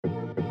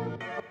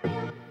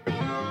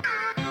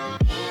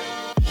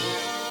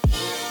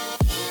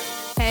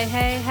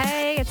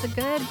It's a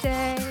good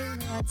day.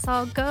 Let's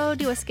all go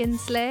do a skin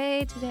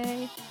slay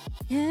today.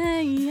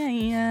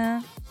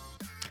 Yeah.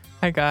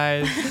 Hi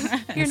guys,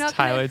 You're it's not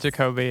Tyler gonna-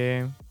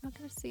 Jacoby. Not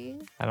gonna see.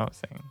 I don't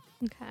sing.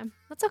 Okay,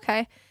 that's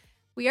okay.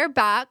 We are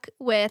back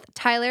with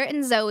Tyler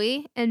and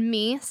Zoe and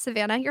me,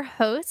 Savanna, your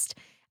host,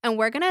 and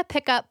we're gonna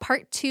pick up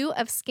part 2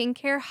 of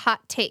skincare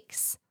hot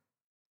takes.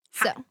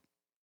 So,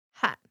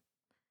 hot.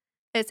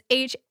 It's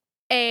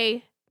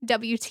HAWT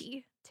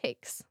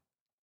takes.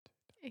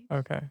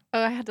 Okay.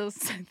 Oh, I had to.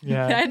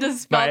 Yeah. I had to No,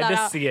 spell I that had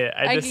to out. see it.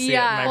 I just see it in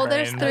yeah. my Well,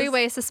 brain. there's 3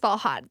 ways to spell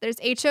hot. There's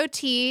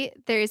HOT,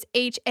 there's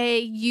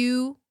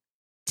HAUT,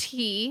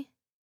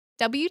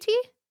 WT?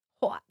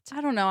 Hot.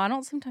 I don't know. I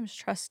don't sometimes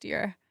trust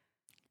your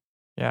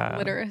Yeah.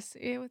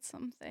 literacy with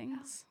some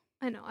things.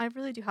 I know. I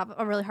really do have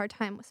a really hard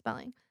time with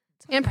spelling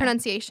and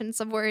pronunciations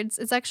of words.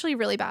 It's actually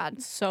really bad.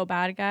 It's so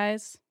bad,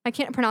 guys. I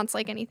can't pronounce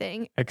like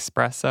anything.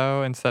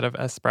 Espresso instead of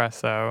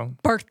espresso.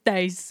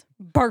 Birthdays.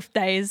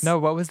 No,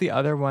 what was the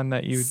other one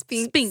that you?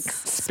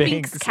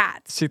 Sphinx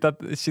cats. She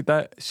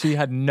thought she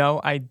had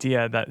no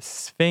idea that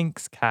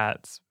Sphinx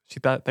cats. She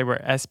thought they were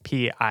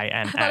SPINX.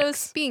 I thought it was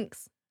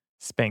Sphinx.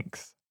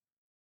 Sphinx.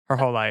 Her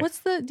whole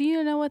life. Do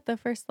you know what the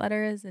first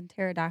letter is in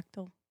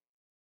pterodactyl?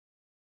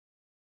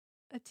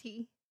 A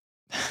T.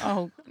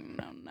 Oh,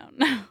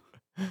 no.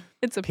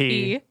 It's a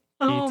P. P.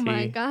 Oh PT.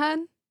 my God.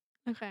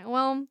 Okay,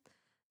 well,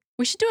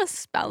 We should do a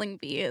spelling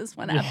bee as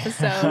one Yeah.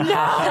 episode.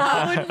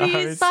 that would be.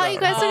 That would Thought be you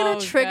guys are so gonna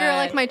trigger good.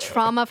 like my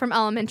trauma from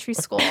elementary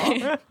school.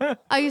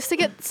 I used to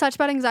get such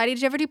bad anxiety.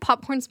 Did you ever do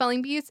popcorn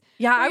spelling bees?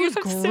 Yeah, I Were was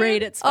you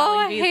great at spelling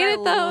Oh, I bees. hated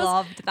those.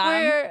 Loved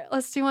them.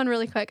 Let's do one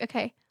really quick.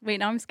 Okay. Wait,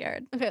 now I'm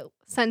scared. Okay.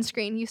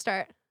 Sunscreen. You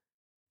start.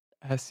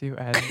 SUN.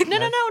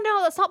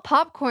 No. That's not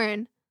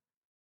popcorn.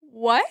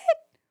 What?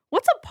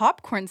 What's a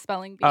popcorn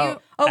spelling bee? Oh,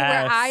 where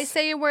S. I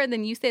say a word,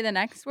 then you say the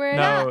next word?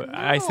 No,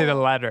 Yeah, I say the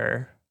no.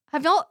 letter.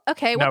 Have y'all?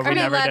 Okay. No, What we kind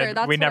of never letter? did.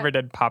 That's We what- never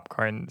did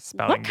popcorn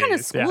spelling What kind of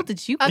bees. school Yeah.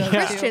 did you go A to?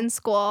 Christian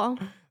school.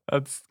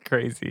 That's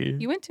crazy.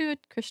 You went to a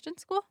Christian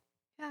school?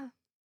 Yeah.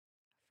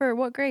 For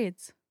what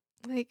grades?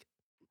 Like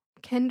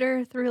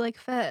kinder through like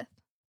 5th.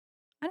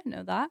 I didn't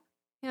know that.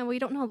 Yeah. Well, you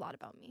don't know a lot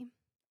about me.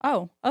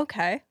 Oh,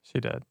 okay. She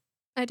did.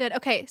 I did.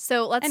 Okay.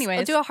 So let's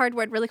Anyways. do a hard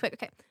word really quick.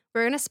 Okay.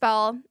 We're going to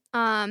spell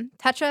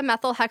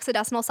tetramethyl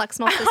hexadecimal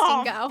sexmal cysteine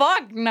Oh, go.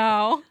 fuck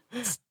no.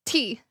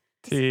 T.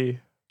 T.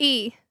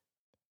 E.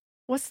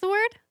 What's the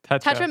word?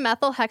 Tetra.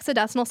 Tetramethyl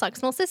hexadecimal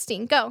sexmal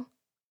cysteine. Go.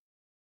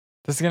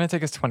 This is gonna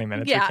take us 20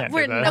 minutes. Yeah, we can't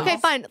we're do this. no. Okay,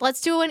 fine. Let's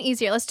do one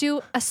easier. Let's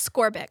do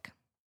ascorbic.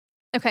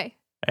 Okay.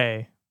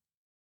 A.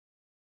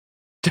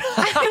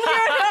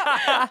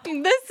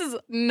 This is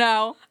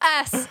no.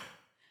 S.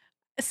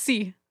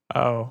 C.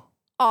 O.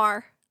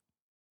 R.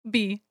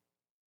 B.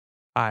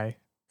 I.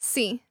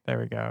 C. There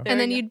we go. There And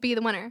then we go. you'd be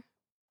the winner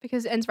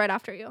because it ends right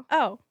after you.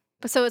 Oh,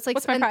 But so it's like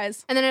what's my and,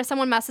 prize? and then if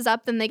someone messes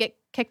up, then they get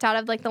kicked out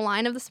of like the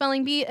line of the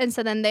spelling bee, and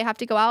so then they have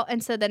to go out,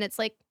 and so then it's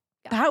like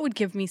That would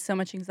give me so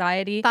much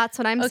anxiety. that's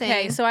what I'm Okay,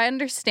 saying. so I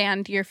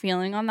understand your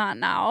feeling on that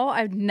now.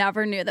 I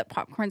never knew that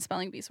popcorn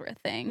spelling bees were a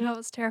thing. That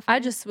was terrifying. I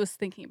just was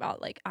thinking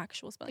about like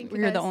actual spelling. Thank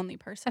you, You're the guys. only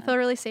person. I feel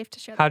really safe to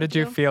share. That How with did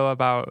you feel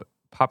about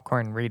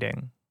popcorn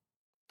reading?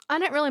 I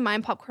didn't really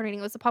mind popcorn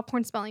reading. It was the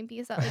popcorn spelling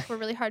bees that like were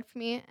really hard for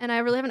me, and I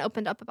really haven't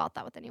opened up about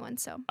that with anyone.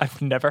 So,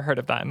 I've never heard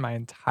of that in my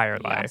entire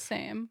Yeah, life.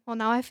 same. well,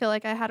 now I feel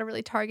like I had a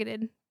really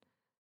targeted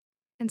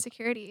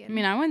insecurity. I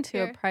mean, I went to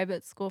a Here.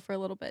 private school for a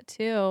little bit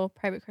too,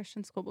 private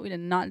Christian school, but we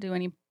did not do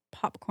any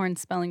popcorn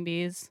spelling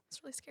bees.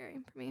 It's really scary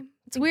for me.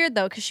 It's weird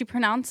though, because she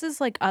pronounces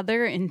like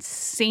other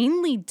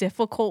insanely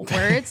difficult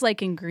words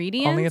like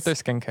ingredients. Only if they're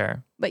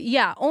skincare. But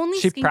yeah, only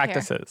She skincare.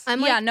 practices.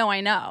 I'm Yeah, like, no,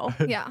 I know.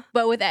 yeah.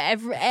 But with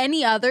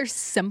any other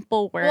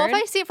simple word, Well, if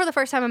I see it for the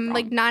first time, I'm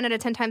like Wrong. 9 out of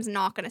 10 times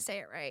not gonna say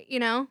it right. You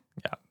know?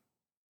 Yeah.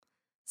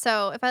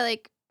 So if I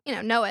like,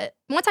 know it.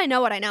 Once I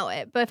know it, I know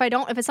it. But if I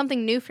don't, if it's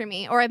something new for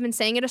me, or I've been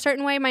saying it a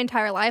certain way my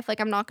entire life, like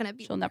I'm not gonna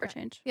be. she'll never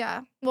change.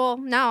 Yeah. Well,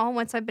 now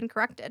once I've been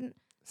corrected,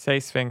 Say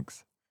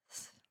Sphinx.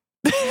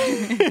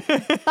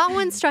 that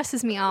one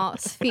stresses me out.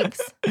 Sphinx.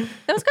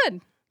 That was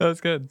good. That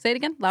was good. Say it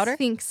again, louder.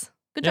 Sphinx.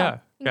 Good Yeah.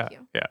 job. Thank yeah.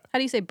 you. Yeah. How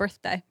do you say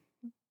birthday?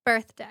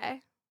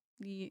 Birthday.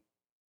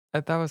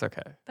 That was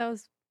okay. That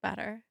was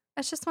better.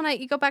 That's just when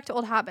you go back to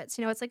old habits.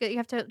 It's like you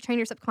have to train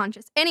your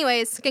subconscious.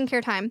 Anyways,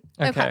 skincare time.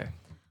 Okay.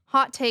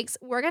 Hot takes.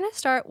 We're going to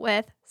start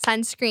with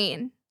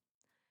sunscreen.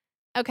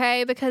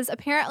 Okay? Because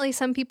apparently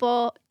some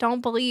people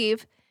don't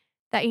believe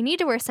that you need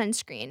to wear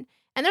sunscreen.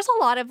 And there's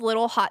a lot of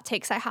little hot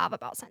takes I have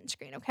about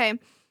sunscreen. Okay?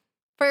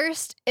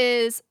 First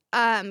is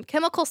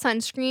chemical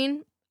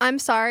sunscreen. I'm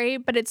sorry,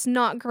 but it's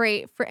not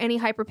great for any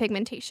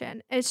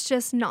hyperpigmentation. It's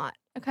just not.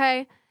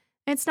 Okay?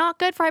 It's not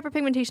good for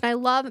hyperpigmentation. I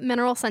love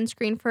mineral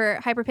sunscreen for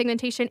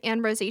hyperpigmentation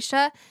and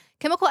rosacea.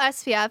 Chemical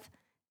SPF,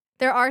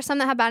 there are some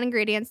that have bad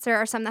ingredients. There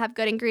are some that have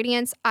good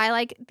ingredients. I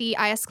like the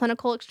IS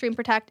Clinical Extreme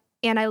Protect,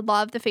 and I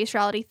love the Face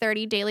Reality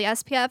 30 Daily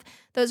SPF.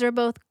 Those are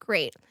both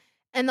great.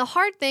 And the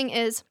hard thing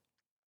is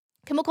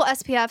chemical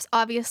SPFs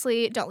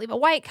obviously don't leave a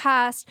white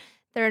cast.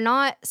 They're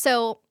not.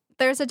 So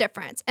there's a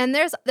difference. And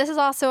this is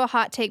also a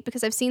hot take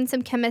because I've seen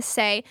some chemists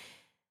say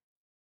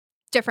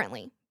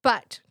differently.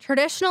 But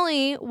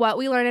traditionally, what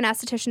we learn in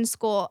esthetician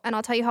school, and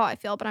I'll tell you how I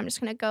feel, but I'm just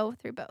going to go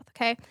through both,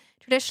 okay?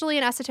 Traditionally,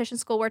 in esthetician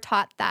school, we're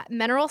taught that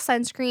mineral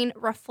sunscreen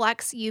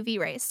reflects UV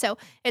rays. So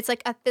it's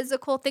like a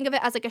physical, think of it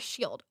as like a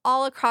shield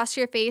all across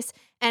your face.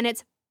 And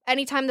it's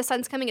anytime the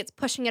sun's coming, it's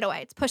pushing it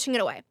away. It's pushing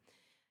it away.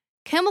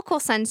 Chemical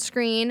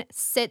sunscreen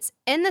sits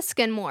in the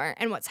skin more.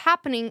 And what's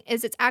happening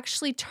is it's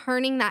actually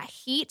turning that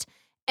heat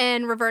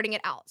and reverting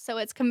it out. So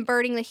it's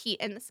converting the heat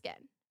in the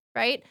skin,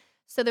 right?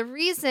 So the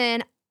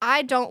reason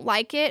I don't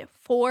like it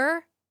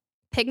for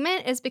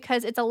pigment is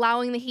because it's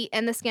allowing the heat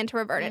in the skin to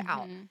revert it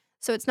out.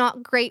 So it's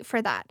not great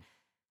for that.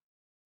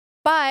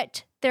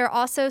 But there are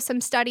also some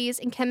studies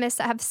and chemists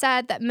that have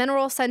said that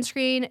mineral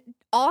sunscreen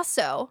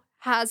also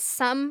has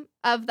some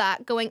of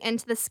that going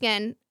into the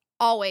skin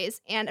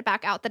always and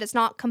back out, that it's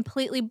not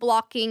completely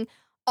blocking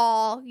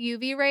all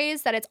UV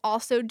rays, that it's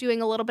also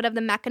doing a little bit of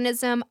the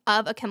mechanism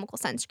of a chemical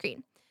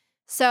sunscreen.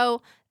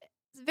 So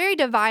it's very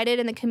divided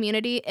in the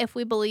community if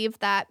we believe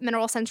that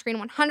mineral sunscreen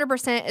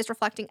 100% is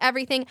reflecting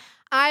everything.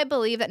 I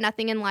believe that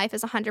nothing in life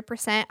is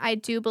 100%. I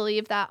do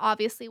believe that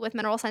obviously with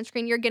mineral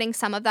sunscreen, you're getting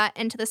some of that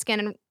into the skin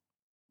and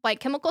like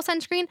chemical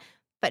sunscreen,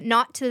 but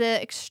not to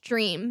the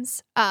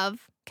extremes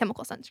of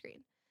chemical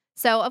sunscreen.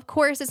 So of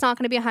course it's not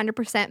going to be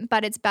 100%,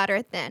 but it's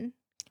better than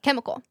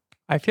chemical.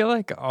 I feel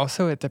like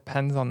also it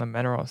depends on the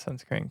mineral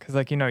sunscreen because,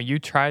 like, you know, you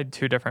tried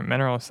 2 different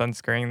mineral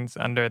sunscreens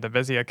under the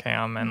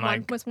VisiaCam and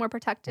One was more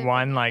protective.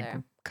 one like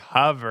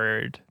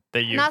covered the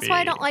UV. And that's why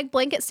I don't like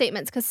blanket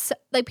statements because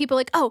like people are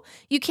like, oh,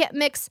 you can't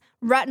mix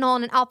retinol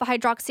and an alpha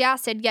hydroxy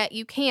acid, yet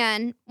you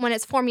can when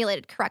it's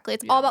formulated correctly.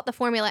 It's all about the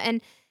formula. And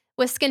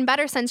with Skin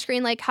Better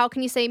sunscreen, like how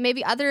can you say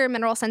maybe other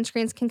mineral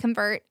sunscreens can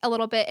convert a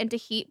little bit into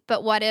heat,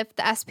 but what if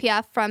the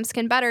SPF from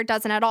Skin Better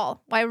doesn't at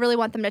all? Well, I really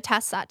want them to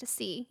test that to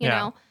see, you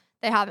know,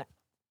 they haven't.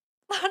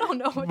 I don't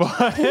know.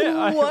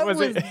 What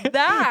was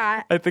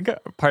that? I think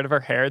part of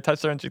her hair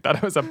touched her and she thought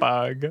it was a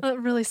bug. It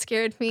really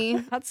scared me.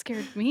 That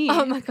scared me.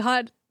 Oh my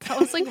God. That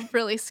was like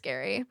really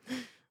scary.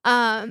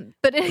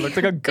 But It looked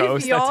like a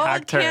ghost if y'all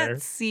attacked her.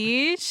 can't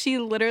see, she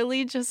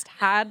literally just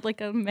had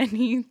like a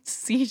mini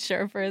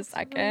seizure for a really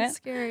second.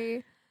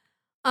 scary.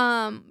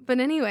 But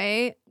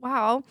anyway,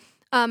 wow.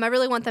 I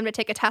really want them to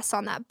take a test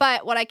on that.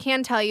 But what I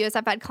can tell you is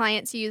I've had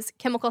clients use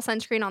chemical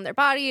sunscreen on their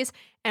bodies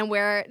and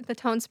wear the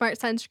Tone Smart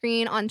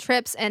sunscreen on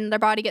trips and their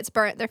body gets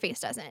burnt, their face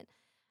doesn't.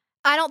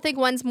 I don't think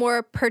one's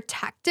more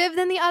protective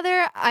than the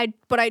other.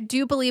 What I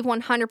do believe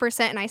 100%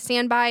 and I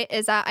stand by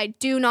is that I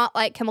do not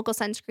like chemical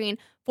sunscreen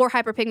for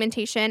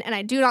hyperpigmentation and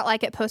I do not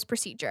like it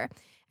post-procedure.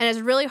 And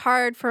it's really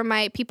hard for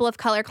my people of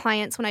color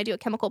clients when I do a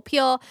chemical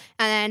peel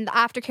and the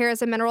aftercare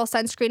is a mineral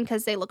sunscreen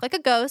because they look like a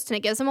ghost and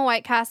it gives them a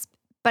white cast,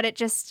 but it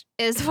just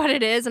is what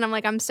it is. And I'm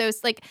like, I'm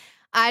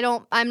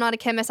not a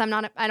chemist.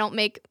 I don't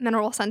make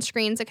mineral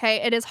sunscreens. Okay.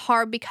 It is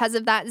hard because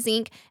of that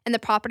zinc and the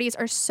properties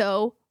are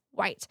so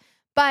white.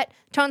 But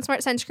Tone Smart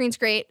sunscreen's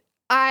great.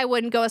 I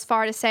wouldn't go as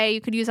far to say you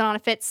could use it on a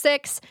fit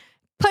 6,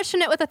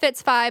 pushing it with a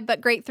fits 5,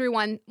 but great through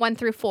 1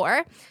 through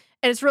 4.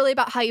 It's really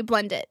about how you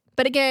blend it.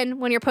 But again,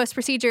 when you're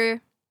post-procedure,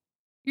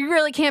 you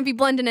really can't be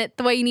blending it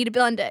the way you need to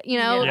blend it. You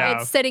know,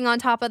 It's sitting on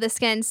top of the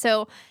skin.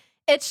 So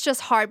it's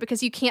just hard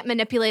because you can't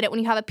manipulate it when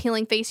you have a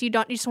peeling face. You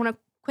just want to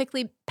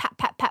quickly pat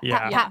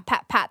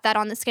that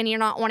on the skin. You're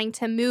not wanting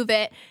to move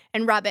it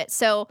and rub it.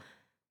 So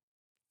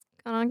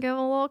gonna give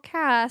a little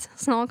cast.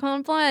 It's not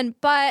gonna blend,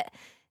 but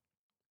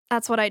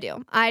that's what I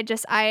do.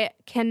 I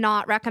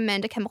cannot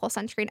recommend a chemical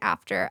sunscreen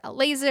after a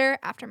laser,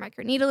 after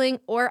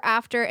microneedling, or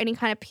after any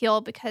kind of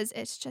peel because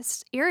it's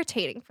just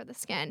irritating for the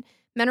skin.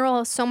 Mineral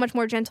is so much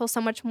more gentle,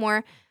 so much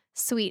more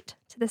sweet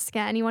to the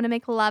skin. You want to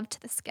make love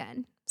to the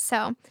skin.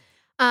 So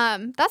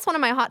that's one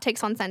of my hot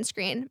takes on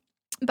sunscreen.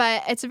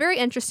 But it's very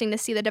interesting to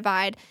see the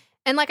divide.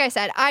 And like I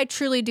said, I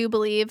truly do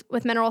believe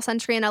with mineral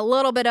sunscreen, a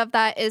little bit of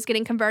that is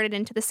getting converted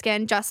into the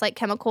skin, just like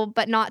chemical,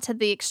 but not to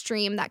the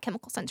extreme that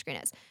chemical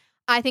sunscreen is.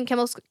 I think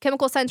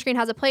chemical sunscreen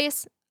has a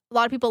place. A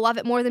lot of people love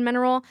it more than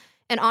mineral.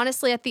 And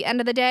honestly, at the end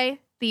of the day,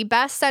 the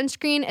best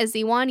sunscreen is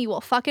the one you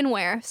will fucking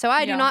wear. So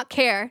I do not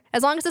care.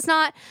 As long as it's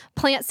not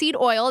plant seed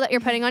oil that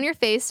you're putting on your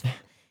face.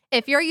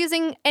 If you're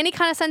using any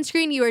kind of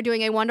sunscreen, you are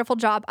doing a wonderful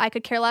job. I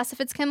could care less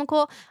if it's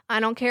chemical. I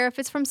don't care if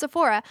it's from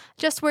Sephora.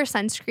 Just wear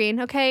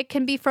sunscreen, okay? It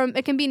can be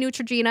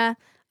Neutrogena.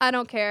 I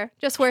don't care.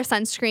 Just wear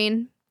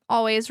sunscreen.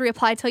 Always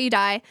reapply till you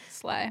die.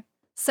 Slay.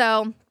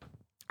 So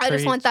I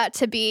just want that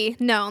to be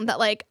known that,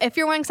 like, if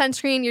you're wearing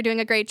sunscreen, you're doing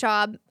a great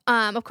job.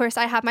 Of course,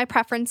 I have my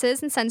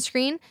preferences in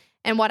sunscreen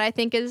and what I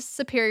think is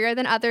superior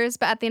than others.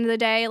 But at the end of the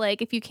day,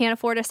 like, if you can't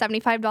afford a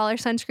 $75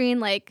 sunscreen,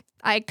 like,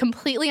 I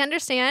completely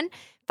understand.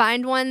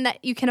 Find one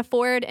that you can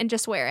afford and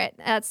just wear it.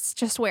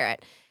 Just wear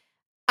it.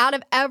 Out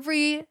of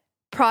every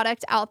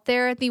product out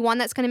there, the one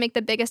that's going to make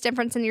the biggest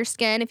difference in your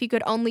skin, if you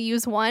could only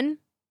use one,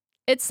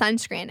 it's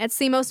sunscreen. It's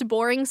the most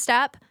boring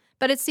step,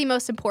 but it's the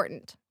most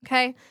important,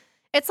 okay?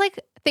 It's like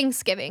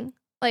Thanksgiving.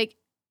 Like,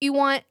 you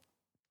want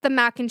the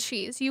mac and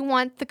cheese. You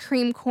want the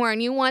cream corn.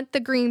 You want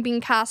the green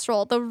bean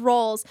casserole, the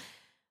rolls.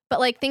 But,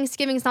 like,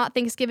 Thanksgiving's not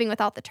Thanksgiving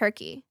without the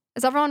turkey.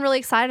 Is everyone really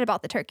excited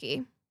about the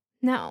turkey?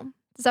 No.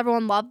 Does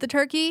everyone love the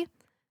turkey?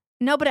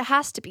 No, but it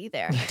has to be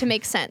there to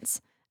make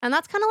sense. And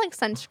that's kind of like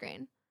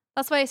sunscreen.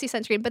 That's why I see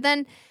sunscreen. But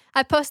then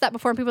I post that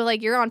before and people are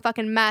like, you're on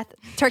fucking meth.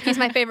 Turkey's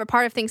my favorite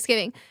part of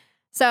Thanksgiving.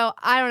 So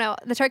I don't know.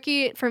 The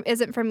turkey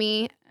isn't for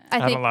me. I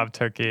think don't love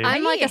turkey.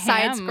 I'm like a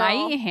sides girl.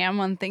 I eat ham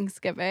on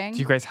Thanksgiving. Do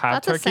you guys have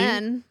That's turkey? a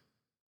sin.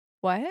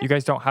 What? You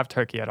guys don't have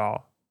turkey at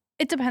all.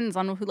 It depends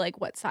on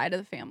what side of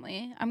the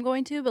family I'm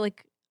going to, but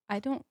like I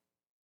don't.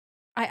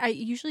 I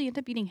usually end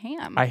up eating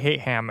ham. I hate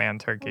ham and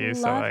turkey.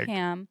 So love like,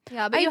 ham.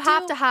 Yeah, but I you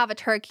have do- to have a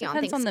turkey on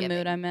Depends on Thanksgiving. the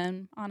mood I'm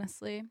in,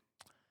 honestly.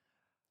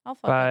 I'll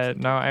fuck up but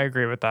some no, I turkey.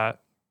 agree with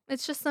that.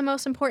 It's just the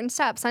most important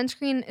step.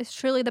 Sunscreen is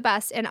truly the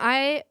best. And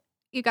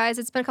you guys,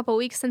 it's been a couple of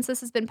weeks since this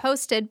has been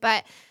posted,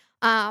 but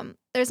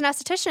there's an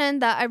esthetician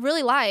that I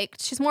really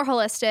liked. She's more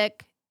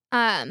holistic.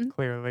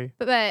 Clearly.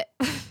 But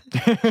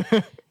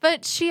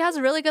but she has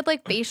really good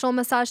like facial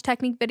massage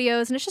technique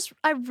videos, and it's just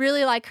I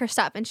really like her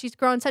stuff. And she's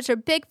grown such a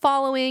big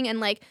following, and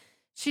like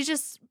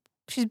she's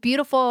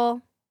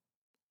beautiful.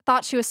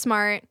 Thought she was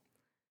smart.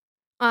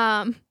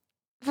 I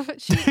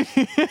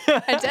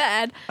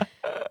did.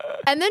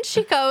 And then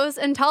she goes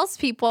and tells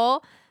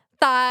people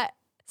that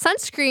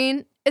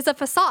sunscreen is a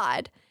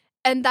facade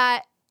and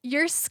that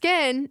your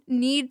skin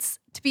needs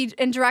to be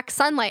in direct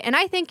sunlight. And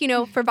I think,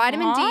 for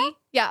vitamin D,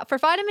 for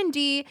vitamin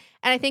D,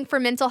 and I think for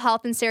mental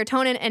health and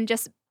serotonin, and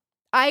just,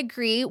 I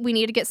agree, we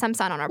need to get some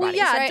sun on our bodies.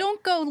 Yeah, right?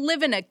 don't go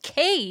live in a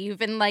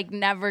cave and like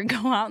never go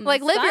out in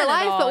like the live sun your at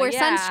life, but all. wear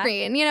Yeah.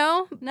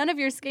 sunscreen, None of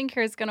your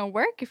skincare is gonna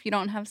work if you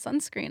don't have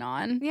sunscreen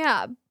on.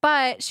 Yeah,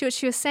 but what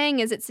she was saying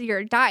is it's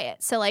your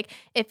diet. So like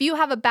if you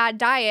have a bad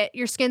diet,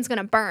 your skin's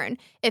gonna burn.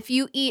 If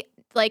you eat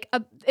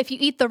if you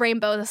eat the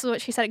rainbow, this is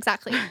what she said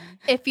exactly.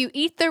 If you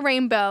eat the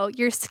rainbow,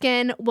 your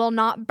skin will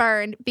not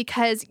burn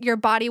because your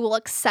body will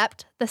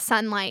accept the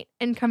sunlight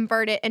and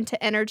convert it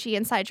into energy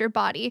inside your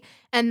body.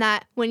 And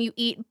that when you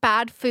eat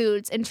bad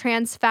foods and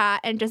trans fat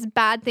and just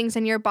bad things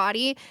in your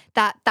body,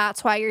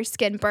 that's why your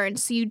skin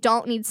burns. So you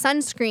don't need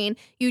sunscreen.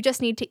 You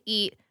just need to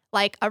eat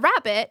like a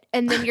rabbit,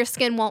 and then your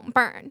skin won't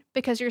burn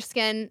because your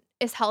skin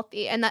is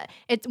healthy. And that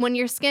it's when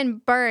your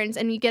skin burns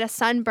and you get a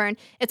sunburn,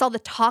 it's all the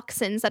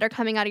toxins that are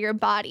coming out of your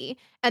body.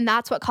 And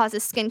that's what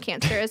causes skin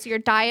cancer. Is your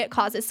diet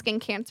causes skin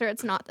cancer.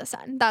 It's not the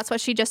sun. That's what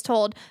she just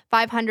told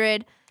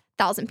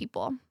 500,000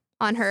 people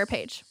on her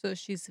page. So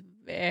she's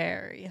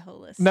very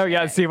holistic. No,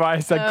 yeah, see why I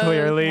said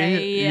clearly?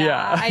 Okay,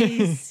 yeah.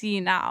 I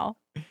see now.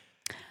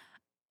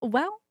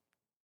 Well,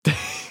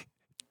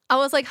 I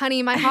was like,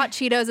 honey, my hot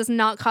Cheetos is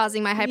not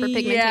causing my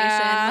hyperpigmentation.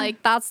 Yeah.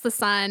 Like, that's the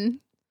sun.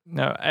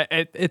 No,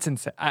 it's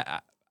insane. I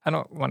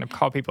don't want to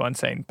call people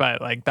insane,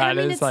 but like that I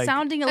mean, is it's like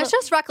sounding a It's little.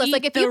 just reckless.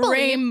 Like, if Eat you the believe,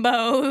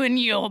 rainbow and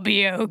you'll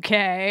be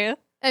okay.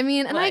 I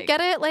mean, and I like- get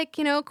it, like,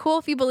 cool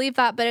if you believe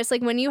that, but it's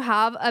like when you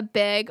have a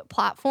big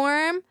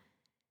platform,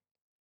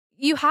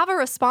 you have a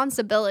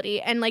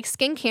responsibility. And like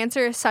skin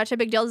cancer is such a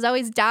big deal.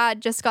 Zoe's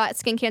dad just got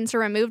skin cancer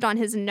removed on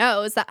his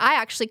nose that I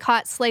actually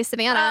caught Slay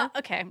Savanna.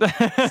 Okay.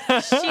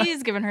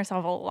 She's given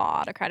herself a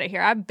lot of credit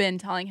here. I've been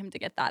telling him to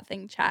get that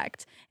thing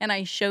checked. And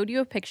I showed you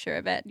a picture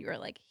of it. You were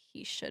like,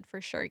 he should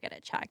for sure get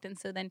it checked. And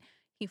so then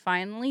he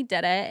finally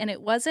did it. And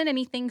it wasn't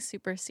anything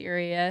super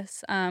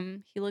serious.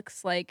 He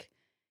looks like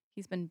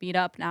he's been beat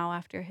up now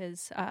after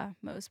his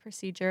Mohs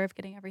procedure of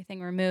getting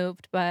everything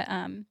removed. But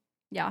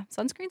yeah,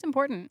 sunscreen's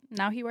important.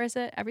 Now he wears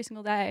it every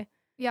single day.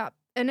 Yeah.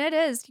 And it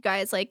is, you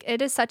guys, like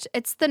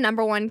it's the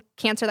number one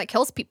cancer that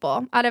kills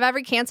people. Out of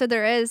every cancer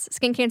there is,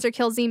 skin cancer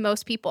kills the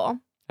most people.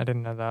 I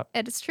didn't know that.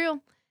 It is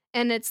true.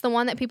 And it's the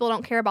one that people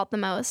don't care about the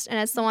most. And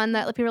it's the one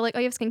that like, people are like, oh,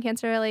 you have skin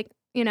cancer. Like,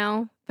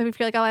 but if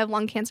you're like, oh, I have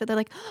lung cancer, they're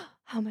like, oh,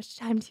 how much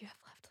time do you have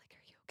left? Like,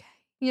 are you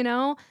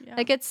okay? Yeah.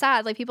 Like, it's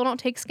sad. Like, people don't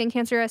take skin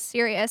cancer as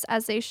serious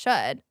as they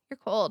should. You're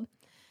cold.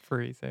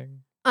 Freezing.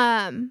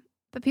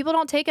 But people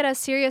don't take it as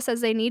serious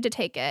as they need to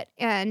take it.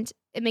 And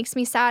it makes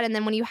me sad. And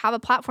then when you have a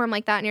platform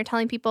like that and you're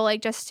telling people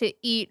like just to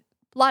eat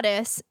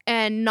lettuce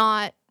and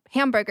not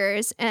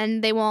hamburgers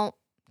and they won't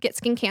get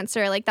skin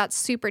cancer, like that's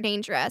super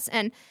dangerous.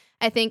 And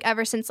I think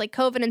ever since like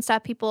COVID and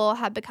stuff, people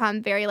have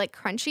become very like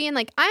crunchy, and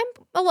like I'm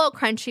a little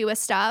crunchy with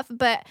stuff,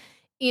 but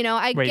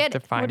I Wait, get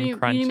define What do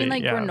you mean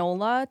like yeah.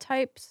 granola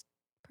type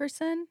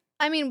person?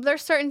 I mean,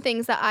 there's certain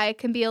things that I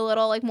can be a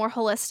little like more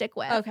holistic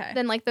with Okay.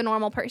 than like the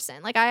normal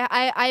person. Like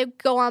I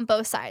go on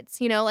both sides,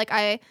 like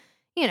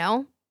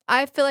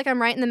I feel like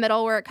I'm right in the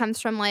middle where it comes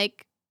from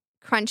like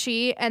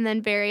crunchy and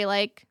then very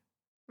like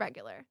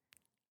regular.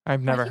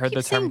 I've never Why do you heard the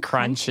keep term saying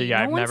crunchy. No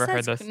I've one never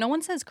heard says- this. No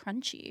one says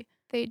crunchy.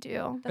 They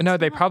do. That's No,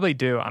 they not- probably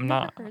do. I'm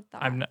never not. heard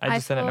that. I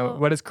just didn't know. feel-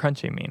 What does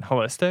crunchy mean?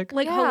 Holistic?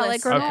 Like yeah, holistic.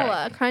 like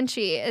granola,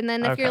 crunchy. And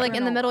then if you're Okay. like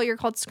in the Granola. middle, you're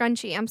called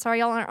scrunchy. I'm sorry,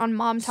 y'all aren't on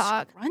mom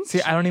talk. Scrunchy.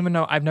 See, I don't even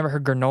know. I've never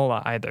heard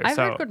granola either. I've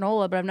so heard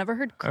granola, but I've never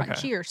heard Okay.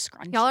 crunchy or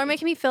scrunchy. Y'all are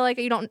making me feel like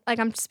you don't like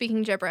I'm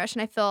speaking gibberish,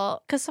 and I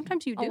feel because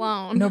sometimes you do.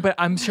 alone. no, but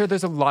I'm sure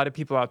there's a lot of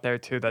people out there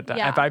too that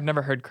Yeah. if I've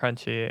never heard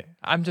crunchy,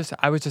 I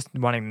was just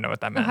wanting to know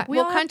what that meant. Okay. We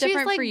Well, all have crunchy is,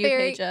 different like, for you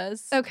very-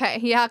 pages. Okay,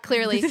 yeah,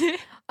 clearly.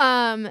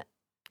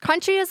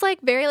 Crunchy is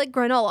like very like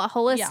granola,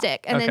 holistic.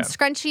 And then Okay.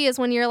 scrunchy is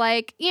when you're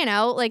like,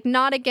 like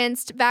not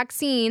against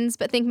vaccines,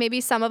 but think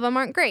maybe some of them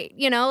aren't great.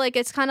 Like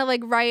it's kind of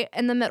like right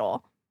in the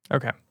middle.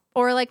 Okay.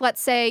 Or like,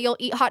 let's say you'll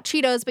eat hot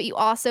Cheetos, but you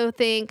also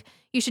think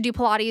you should do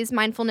Pilates,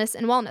 mindfulness,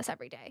 and wellness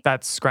every day.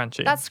 That's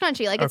scrunchy. That's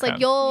scrunchy. Like it's Okay.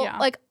 like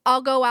like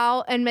I'll go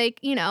out and make,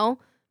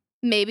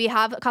 maybe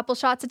have a couple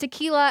shots of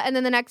tequila and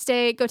then the next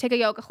day go take a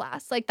yoga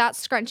class. Like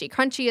that's scrunchy.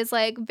 Crunchy is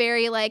like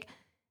very like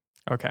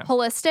okay.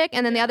 holistic.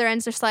 And then the other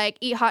end's just like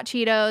eat hot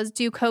Cheetos,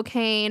 do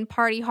cocaine,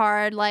 party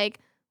hard, like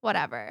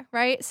whatever.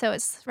 Right. So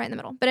it's right in the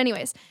middle. But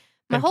anyways,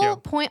 my Thank whole you.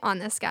 point on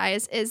this,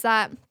 guys, is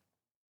that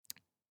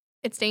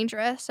it's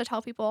dangerous to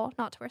tell people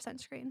not to wear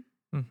sunscreen.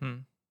 Mm-hmm.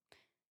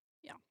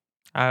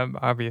 Yeah.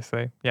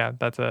 Obviously. Yeah.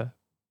 That's a.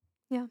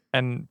 Yeah.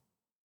 And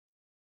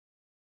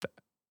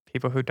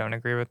people who don't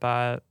agree with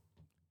that.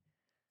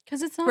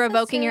 Because it's not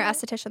Revoking your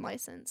necessarily- esthetician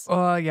license.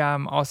 Well, yeah.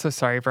 I'm also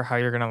sorry for how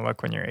you're going to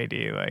look when you're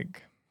 80.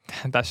 Like,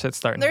 that shit's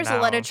starting There's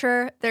now.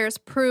 literature, there's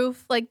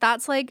proof. Like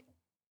that's like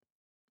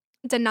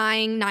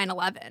denying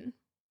 9/11.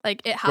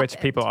 Like it happened. Which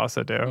people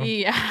also do.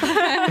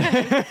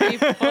 Yeah.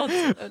 People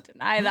don't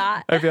deny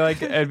that.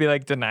 It'd be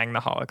like denying the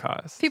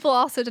Holocaust. People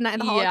also deny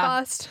the Yeah.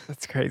 Holocaust.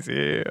 That's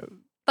crazy.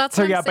 That's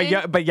So what yeah, I'm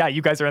saying. but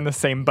you guys are in the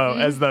same boat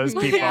as those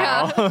people.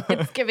 Yeah.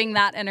 It's giving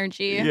that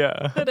energy.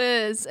 Yeah. It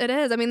is. It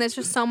is. I mean, there's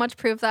just so much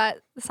proof that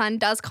the sun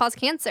does cause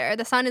cancer.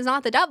 The sun is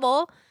not the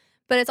devil,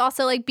 but it's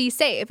also like be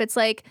safe. It's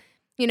like,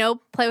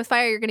 play with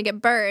fire, you're going to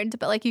get burned,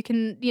 but like you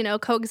can,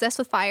 coexist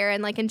with fire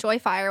and like enjoy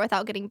fire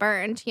without getting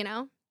burned,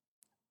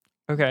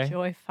 Okay.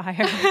 Joy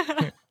fire.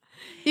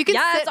 You can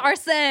Yes,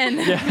 arson.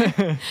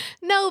 Yeah.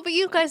 No, but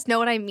you guys know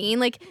what I mean.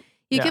 Like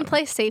you Yeah. can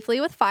play safely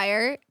with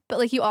fire, but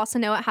like you also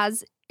know it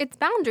has its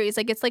boundaries.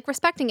 Like it's like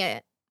respecting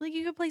it. Like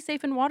you could play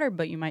safe in water,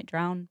 but you might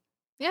drown.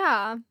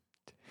 Yeah.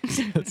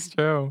 It's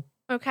true.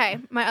 Okay.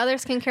 My other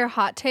skincare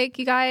hot take,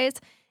 you guys,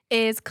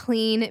 is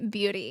clean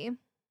beauty.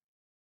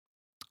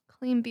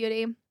 Clean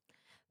beauty.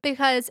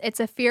 Because it's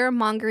a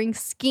fear-mongering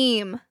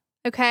scheme.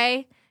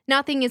 Okay?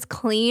 Nothing is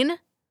clean.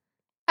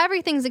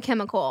 Everything's a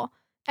chemical.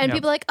 And Yep.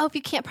 people are like, oh, if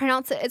you can't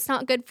pronounce it, it's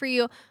not good for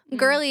you. Mm.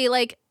 Girly,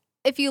 like,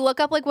 if you look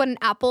up like what an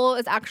apple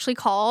is actually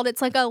called,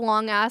 it's like a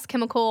long ass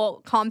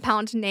chemical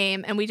compound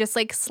name, and we just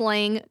like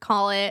slang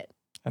call it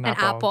An an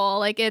apple.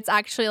 Like it's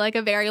actually like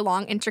a very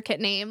long, intricate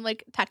name,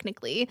 like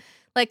technically.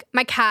 Like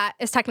my cat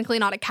is technically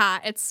not a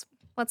cat.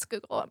 Let's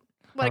Google it,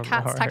 what a Oh,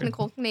 cat's Lord.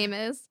 technical name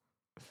is.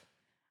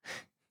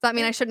 Does that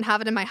mean I shouldn't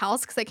have it in my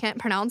house because I can't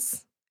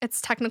pronounce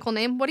its technical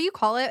name? What do you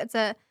call it? It's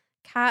a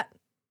cat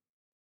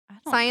I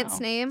don't science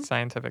know. name.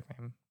 Scientific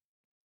name.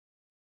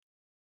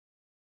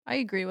 I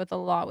agree with a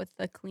lot with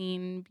the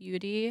clean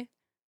beauty.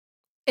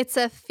 It's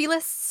a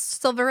Felis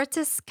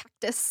silveritis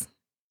cactus.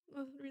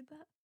 Read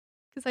that.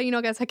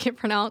 Because guys, I can't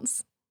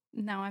pronounce.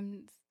 Now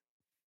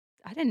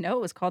I didn't know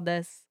it was called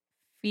this.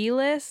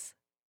 Felis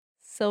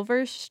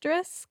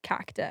silvestris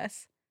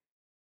cactus.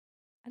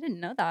 I didn't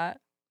know that.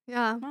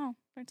 Yeah. Wow,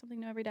 learn something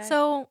new every day.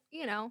 So,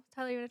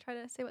 Tyler, you want to try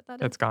to say what that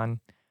is? It's gone.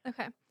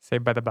 Okay.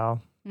 Saved by the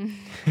bell.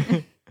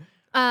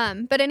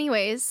 But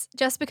anyways,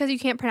 just because you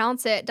can't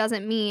pronounce it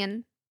doesn't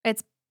mean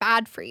it's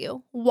bad for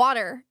you.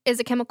 Water is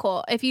a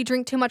chemical. If you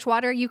drink too much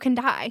water, you can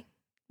die.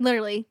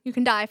 Literally, you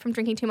can die from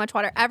drinking too much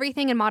water.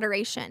 Everything in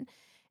moderation.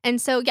 And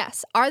so,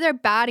 yes, are there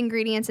bad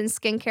ingredients in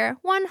skincare?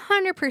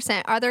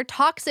 100%. Are there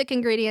toxic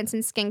ingredients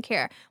in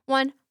skincare?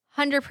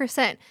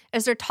 100%.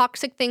 Is there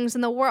toxic things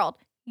in the world?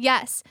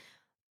 Yes.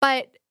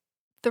 But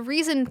the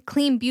reason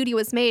clean beauty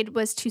was made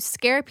was to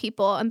scare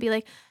people and be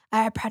like,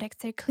 our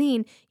products are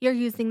clean. You're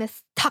using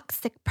this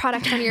toxic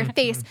product on your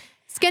face.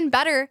 Skin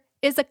Better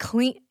is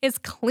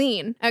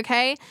clean,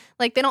 okay?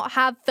 Like they don't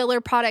have filler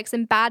products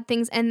and bad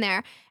things in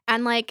there.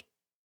 And like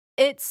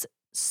it's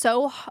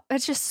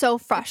just so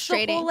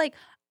frustrating. The whole, like,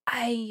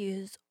 I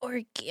use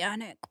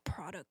organic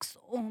products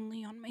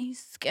only on my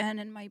skin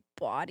and my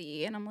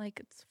body. And I'm like,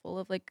 it's full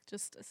of like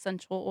just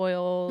essential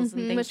oils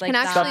and Mhm, things which like can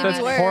that. actually Stuff that's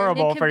be worse.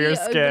 horrible It could for your be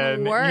even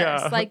skin. Worse.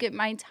 Yeah. Like at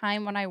my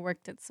time when I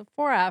worked at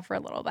Sephora for a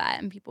little bit,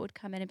 and people would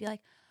come in and be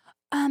like,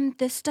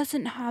 this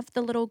doesn't have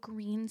the little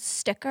green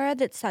sticker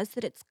that says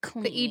that it's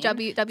clean. The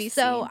EWWC.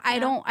 So I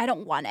yeah.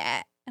 don't want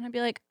it. And I'd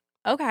be like,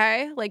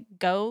 okay, like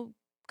go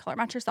color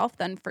match yourself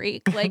then,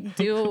 freak. Like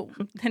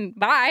then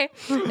bye.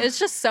 It's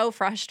just so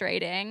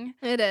frustrating.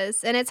 It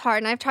is, and it's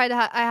hard. And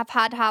I have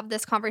had to have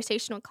this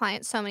conversation with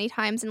clients so many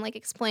times and like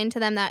explain to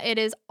them that it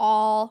is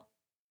all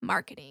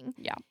marketing.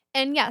 Yeah.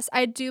 And yes,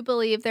 I do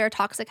believe there are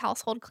toxic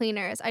household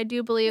cleaners. I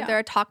do believe Yeah. there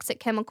are toxic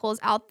chemicals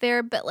out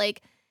there, but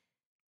like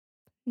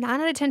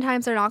 9 out of 10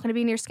 times they're not going to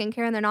be in your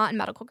skincare and they're not in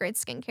medical grade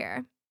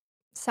skincare.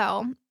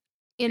 So,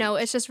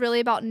 it's just really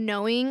about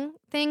knowing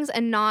things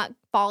and not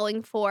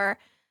falling for,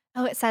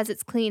 oh, it says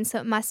it's clean, so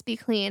it must be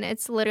clean.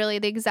 It's literally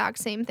the exact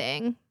same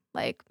thing.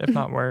 Like, If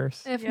not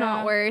worse. if Yeah.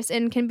 not worse,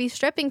 and can be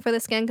stripping for the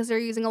skin because they're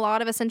using a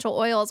lot of essential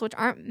oils, which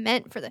aren't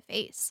meant for the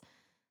face.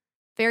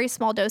 Very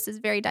small doses,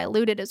 very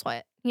diluted is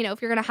what,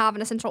 if you're going to have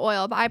an essential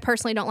oil. But I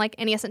personally don't like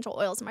any essential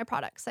oils in my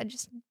products. I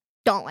just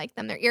don't like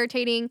them. They're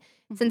irritating,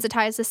 Mhm.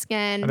 sensitize the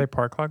skin. Are they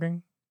pore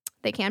clogging?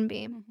 they can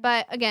be. Mhm.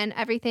 But again,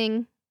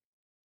 everything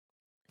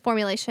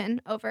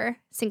formulation over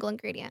single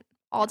ingredient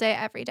all day,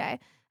 every day.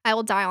 I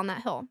will die on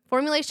that hill.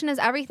 Formulation is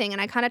everything. And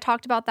I kind of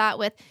talked about that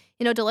with,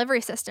 delivery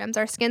systems.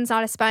 Our skin's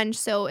not a sponge,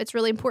 so it's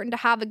really important to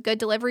have a good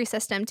delivery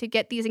system to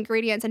get these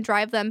ingredients and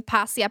drive them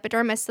past the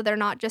epidermis so they're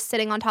not just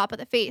sitting on top of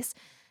the face.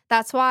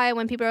 That's why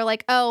when people are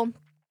like, oh,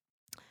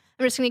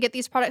 I'm just going to get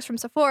these products from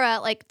Sephora,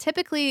 like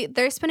typically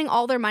they're spending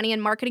all their money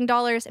in marketing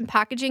dollars and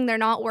packaging. They're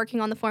not working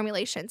on the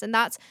formulations. And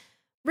that's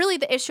really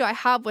the issue I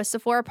have with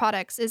Sephora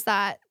products is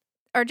that,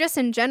 or just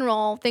in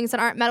general, things that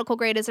aren't medical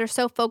grade is they're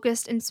so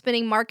focused in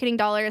spending marketing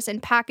dollars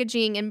and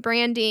packaging and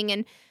branding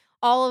and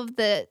all of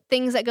the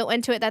things that go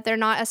into it that they're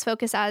not as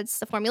focused as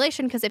the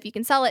formulation because if you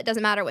can sell it, it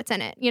doesn't matter what's in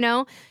it,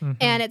 Mhm.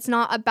 And it's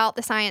not about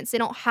the science. They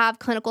don't have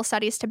clinical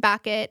studies to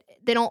back it.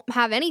 They don't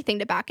have anything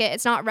to back it.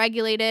 It's not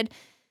regulated.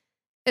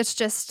 It's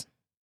just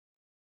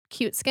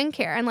cute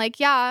skincare. And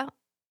yeah,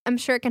 I'm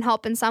sure it can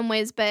help in some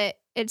ways, but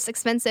it's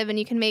expensive and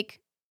you can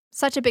make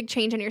such a big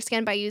change in your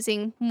skin by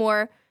using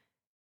more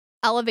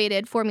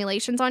elevated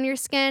formulations on your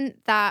skin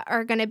that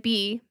are going to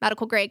be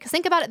medical grade. Because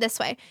think about it this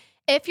way.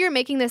 If you're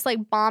making this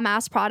bomb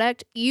ass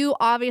product, you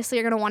obviously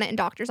are going to want it in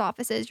doctor's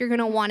offices. You're going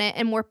to want it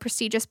in more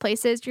prestigious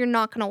places. You're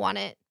not going to want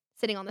it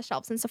sitting on the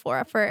shelves in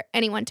Sephora for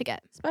anyone to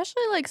get.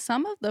 Especially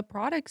some of the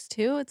products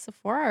too at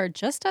Sephora are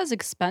just as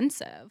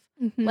expensive.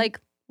 Mm-hmm. Like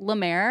La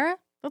Mer,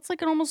 that's an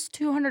almost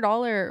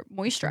 $200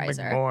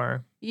 moisturizer.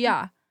 More.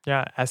 Yeah.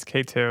 Yeah,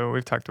 SK2.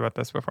 We've talked about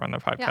this before on the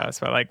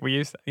podcast,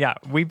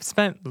 but we've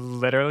spent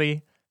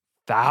literally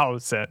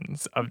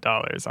thousands of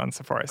dollars on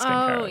Sephora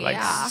skincare. Oh,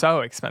 yeah.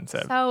 So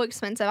expensive. So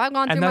expensive. I've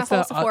gone through my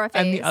whole Sephora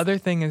phase. And the other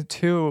thing is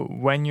too,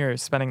 when you're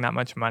spending that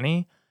much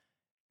money,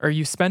 or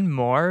you spend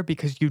more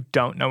because you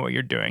don't know what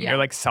you're doing. Yeah.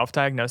 You're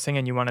self-diagnosing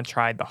and you want to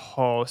try the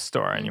whole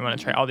store and you want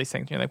to try all these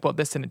things. And you're like, well,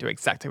 this didn't do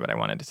exactly what I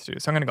wanted it to do.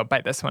 So I'm going to go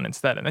buy this one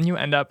instead. And then you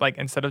end up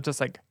instead of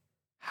just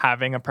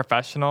having a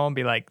professional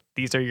be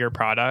these are your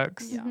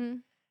products. Yeah. Mm-hmm.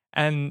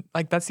 And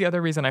that's the other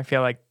reason I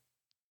feel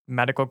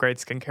medical grade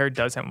skincare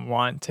doesn't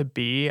want to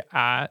be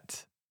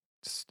at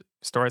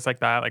stores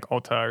like that, like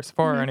Ulta or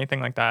Sephora or anything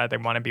like that. They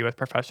want to be with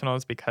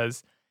professionals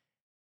because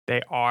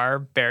they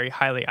are very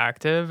highly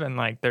active and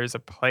there's a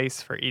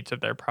place for each of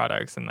their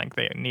products and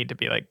they need to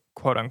be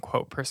quote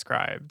unquote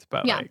prescribed.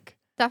 But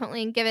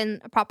definitely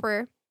given a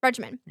proper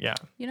regimen. Yeah.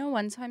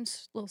 One time,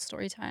 little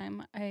story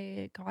time,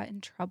 I got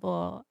in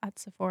trouble at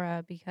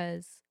Sephora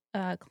because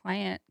a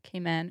client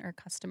came in or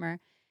customer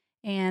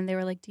and they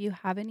were like, do you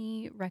have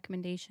any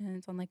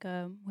recommendations on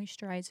a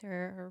moisturizer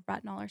or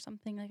retinol or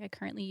something? I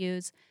currently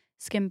use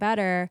Skin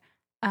Better,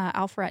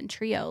 Alpha Retin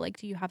Trio.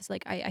 Do you have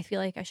I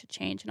feel like I should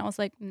change. And I was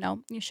like,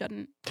 no, you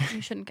shouldn't. You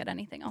shouldn't get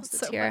anything else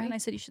that's so here. funny. And I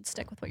said, you should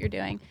stick with what you're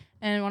doing.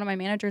 And one of my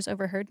managers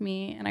overheard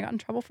me and I got in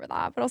trouble for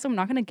that. But also I'm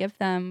not going to give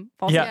them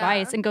false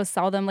advice and go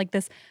sell them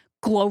this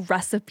Glow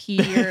Recipe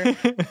or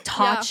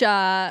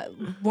Tatcha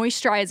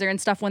moisturizer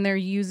and stuff when they're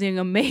using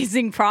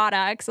amazing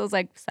products. I was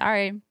like,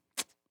 sorry.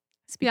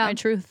 Speak my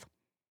truth.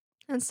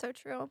 That's so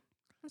true.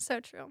 That's so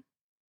true.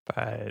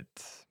 But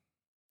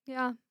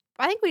yeah.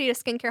 I think we need a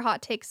skincare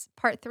hot takes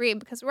part 3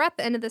 because we're at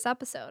the end of this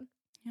episode.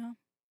 Yeah.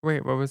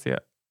 wait, what was the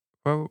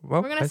what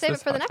We're going to was save it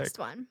this for the hot next take?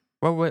 one.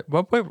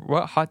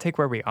 What hot take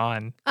were we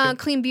on?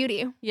 Clean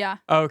beauty. Yeah.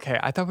 Okay,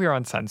 I thought we were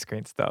on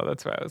sunscreen still.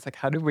 That's why I was like,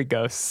 how did we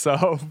go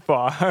so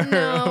far?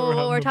 No,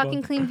 around we're the talking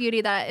block? clean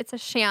beauty that it's a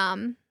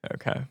sham.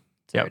 Okay,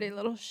 It's already a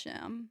little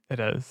sham. it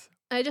is.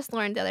 I just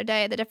learned the other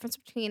day the difference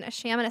between a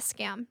sham and a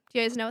scam. Do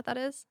you guys know what that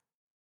is?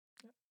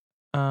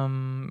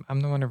 I'm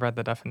the one who read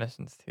the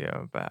definitions to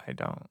you, but I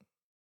don't.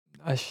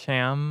 A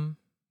sham?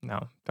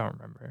 No, don't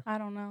remember. I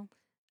don't know.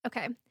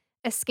 Okay.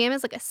 A scam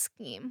is a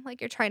scheme.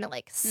 You're trying to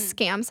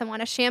scam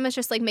someone. A sham is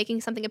just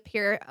making something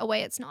appear a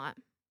way it's not.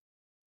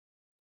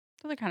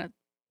 So they're kind of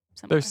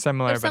similar. They're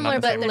similar, They're but similar,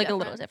 not the but same. they're a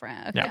little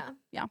different. Okay.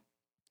 Yeah.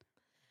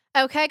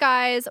 Okay,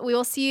 guys. We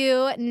will see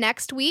you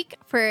next week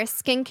for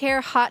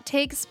Skincare Hot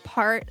Takes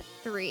Part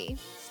 3.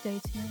 Stay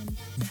tuned.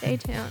 Stay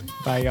tuned.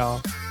 Bye,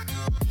 y'all.